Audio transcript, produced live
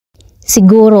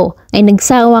Siguro ay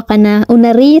nagsawa ka na o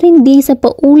naririndi sa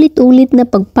paulit-ulit na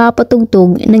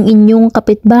pagpapatugtog ng inyong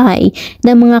kapitbahay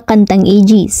ng mga kantang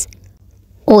AEGIS.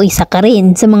 O isa ka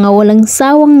rin sa mga walang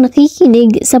sawang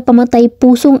nakikinig sa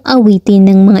pamatay-pusong awitin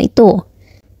ng mga ito.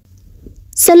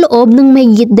 Sa loob ng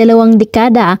mahigit 2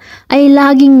 dekada ay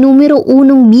laging numero 1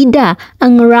 bida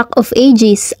ang Rock of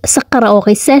Ages sa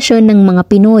karaoke session ng mga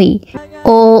Pinoy.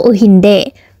 O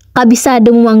hindi,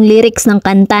 kabisado mo ang lyrics ng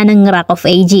kanta ng Rock of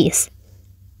Ages.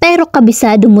 Pero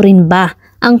kabisado mo rin ba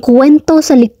ang kwento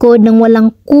sa likod ng walang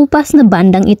kupas na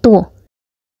bandang ito?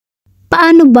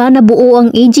 Paano ba nabuo ang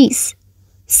AEGIS?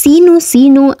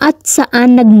 Sino-sino at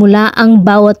saan nagmula ang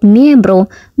bawat miyembro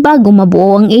bago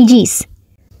mabuo ang AEGIS?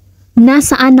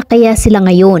 Nasaan na kaya sila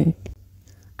ngayon?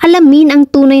 Alamin ang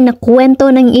tunay na kwento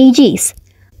ng AEGIS.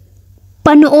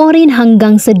 Panuorin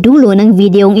hanggang sa dulo ng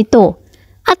videong ito.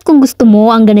 At kung gusto mo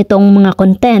ang ganitong mga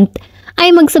content,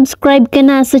 ay mag-subscribe ka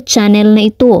na sa channel na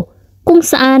ito kung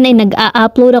saan ay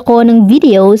nag-a-upload ako ng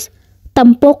videos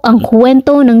tampok ang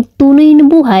kwento ng tunay na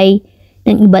buhay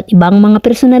ng iba't ibang mga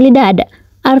personalidad,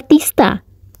 artista,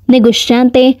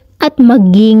 negosyante at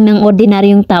maging ng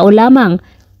ordinaryong tao lamang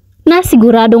na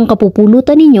siguradong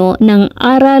kapupulutan ninyo ng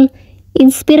aral,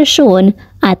 inspirasyon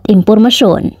at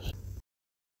impormasyon.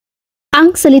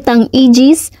 Ang salitang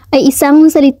AEGIS ay isang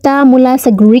salita mula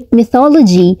sa Greek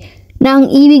mythology na ang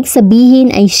ibig sabihin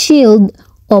ay shield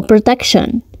o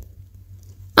protection.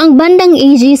 Ang bandang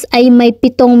AEGIS ay may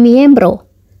 7 miyembro,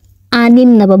 6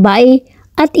 na babae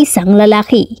at 1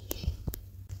 lalaki.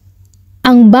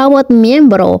 Ang bawat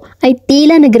miyembro ay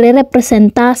tila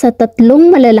nagre-representa sa 3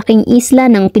 malalaking isla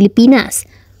ng Pilipinas,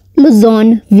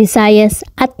 Luzon, Visayas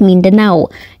at Mindanao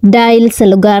dahil sa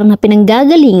lugar na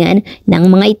pinanggagalingan ng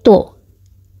mga ito.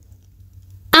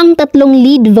 Ang 3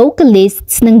 lead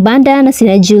vocalists ng banda na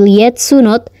sina Juliet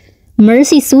Sunot,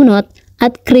 Mercy Sunot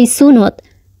at Chris Sunot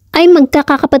ay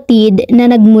magkakakapatid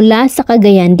na nagmula sa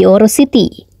Cagayan de Oro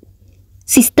City.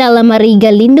 Si Stella Marie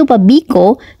Galindo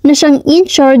Pabico na siyang in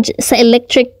charge sa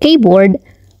electric keyboard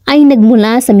ay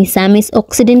nagmula sa Misamis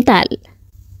Occidental.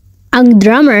 Ang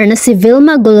drummer na si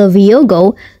Vilma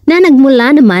Goloviogo na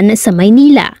nagmula naman sa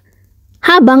Maynila.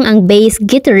 Habang ang bass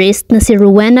guitarist na si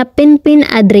Rowena Pinpin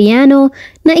Adriano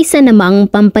na isa namang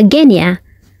Pampagenia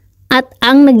at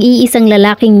ang nag-iisang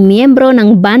lalaking miyembro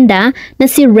ng banda na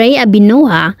si Ray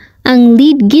Abinoha, ang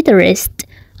lead guitarist,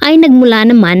 ay nagmula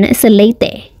naman sa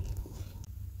Leyte.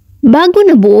 Bago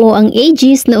nabuo ang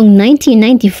AEGIS noong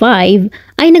 1995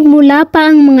 ay nagmula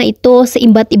pa ang mga ito sa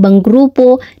iba't ibang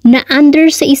grupo na under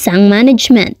sa isang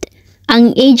management, ang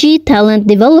AEGIS Talent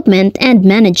Development and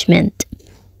Management.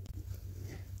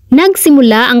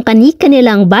 Nagsimula ang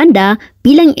kani-kanilang banda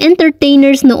bilang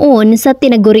entertainers noon sa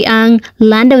tinaguriang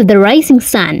Land of the Rising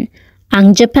Sun,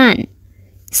 ang Japan.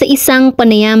 Sa isang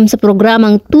panayam sa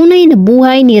programang Tunay na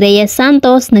Buhay ni Rhea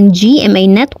Santos ng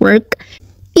GMA Network,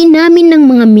 inamin ng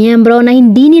mga miyembro na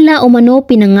hindi nila umano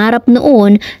pinangarap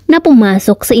noon na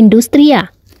pumasok sa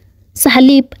industriya. Sa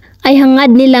halip ay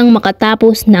hangad nilang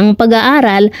makatapos ng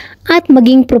pag-aaral at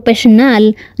maging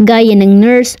profesional gaya ng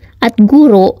nurse at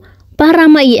guro para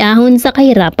maiahon sa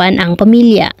kahirapan ang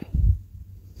pamilya.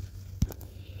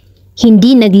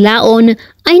 Hindi naglaon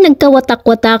ay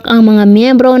nagkawatak-watak ang mga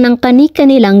miyembro ng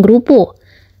kani-kanilang grupo.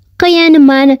 Kaya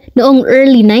naman noong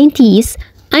early 90s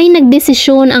ay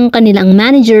nagdesisyon ang kanilang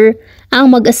manager,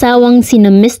 ang mag-asawang sina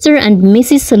Mr. and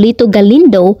Mrs. Solito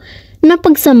Galindo, na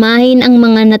pagsamahin ang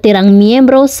mga natirang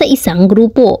miyembro sa isang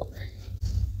grupo.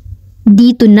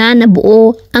 Dito na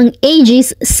nabuo ang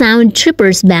AEGIS Sound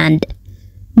Trippers Band.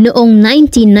 Noong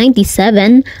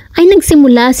 1997 ay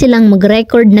nagsimula silang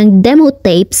mag-record ng demo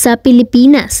tape sa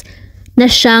Pilipinas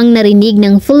na siyang narinig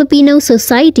ng Filipino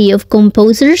Society of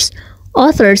Composers,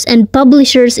 Authors and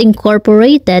Publishers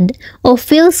Incorporated o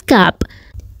PhilSCAP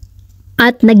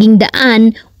at naging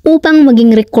daan upang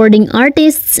maging recording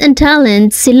artists and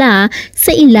talents sila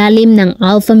sa ilalim ng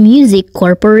Alpha Music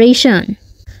Corporation.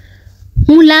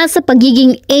 Mula sa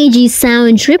pagiging AEGIS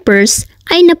Sound Trippers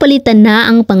ay napalitan na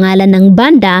ang pangalan ng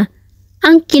banda,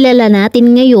 ang kilala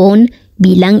natin ngayon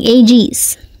bilang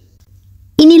AEGIS.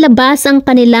 Inilabas ang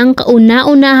kanilang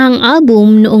kauna-unahang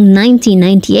album noong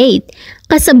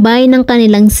 1998 kasabay ng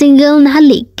kanilang single na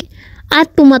Halik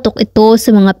at pumatok ito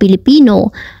sa mga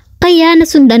Pilipino kaya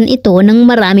nasundan ito ng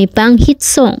marami pang hit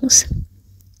songs.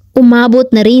 Umabot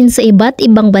na rin sa iba't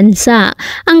ibang bansa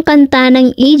ang kanta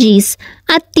ng AEGIS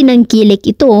at tinangkilik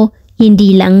ito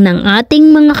hindi lang ng ating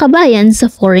mga kabayan sa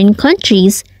foreign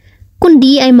countries,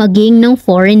 kundi ay maging ng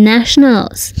foreign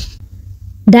nationals.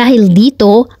 Dahil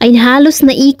dito ay halos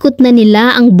naikot na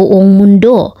nila ang buong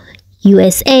mundo,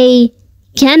 USA,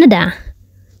 Canada,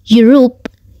 Europe,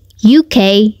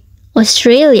 UK,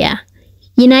 Australia,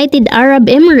 United Arab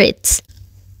Emirates,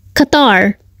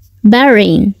 Qatar,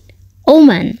 Bahrain,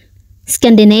 Oman,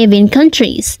 Scandinavian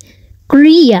countries,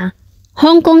 Korea,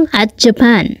 Hong Kong at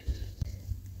Japan.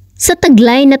 Sa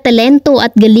taglay na talento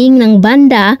at galing ng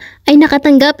banda ay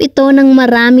nakatanggap ito ng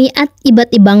marami at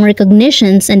iba't ibang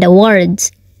recognitions and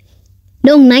awards.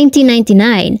 Noong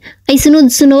 1999 ay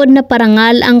sunod-sunod na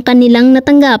parangal ang kanilang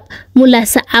natanggap mula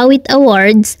sa Awit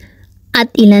Awards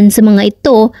at ilan sa mga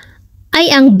ito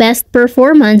ay ang Best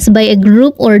Performance by a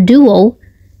Group or Duo,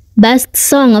 Best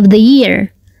Song of the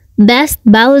Year, Best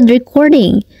Ballad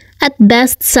Recording at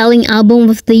Best Selling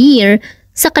Album of the Year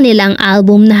sa kanilang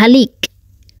album na Halik.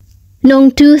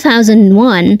 Noong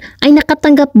 2001 ay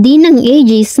nakatanggap din ng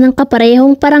AEGIS ng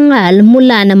kaparehong parangal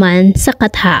mula naman sa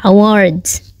Katha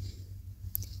Awards.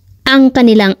 Ang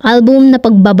kanilang album na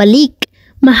pagbabalik,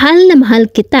 Mahal na Mahal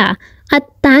Kita at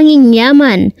Tanging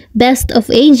Yaman, Best of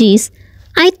AEGIS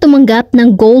ay tumanggap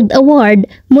ng Gold Award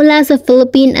mula sa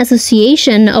Philippine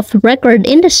Association of Record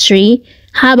Industry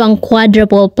habang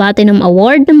Quadruple Platinum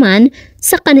Award naman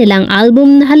sa kanilang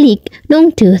album na Halik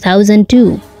noong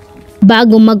 2002.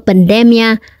 Bago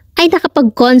magpandemya ay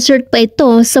nakapag-concert pa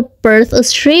ito sa Perth,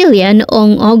 Australia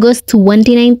noong August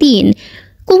 2019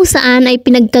 kung saan ay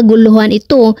pinagkaguluhan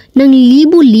ito ng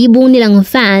libu-libong nilang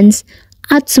fans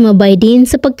at sumabay din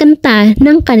sa pagkanta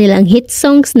ng kanilang hit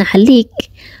songs na Halik,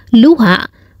 Luha,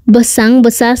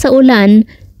 Basang-basa sa Ulan,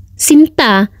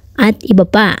 Sinta at iba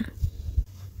pa.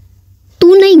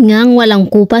 Tunay ngang walang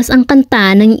kupas ang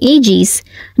kanta ng AEGIS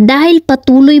dahil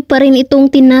patuloy pa rin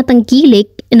itong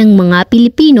tinatangkilik ng mga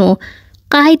Pilipino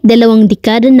kahit 2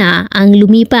 dekada na ang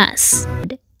lumipas.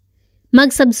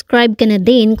 Mag-subscribe ka na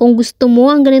din kung gusto mo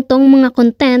ang ganitong mga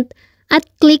content at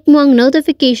click mo ang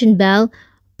notification bell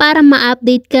para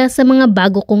ma-update ka sa mga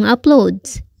bago kong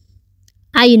uploads.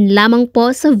 Ayun lamang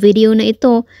po sa video na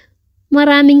ito.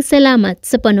 Maraming salamat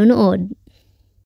sa panonood.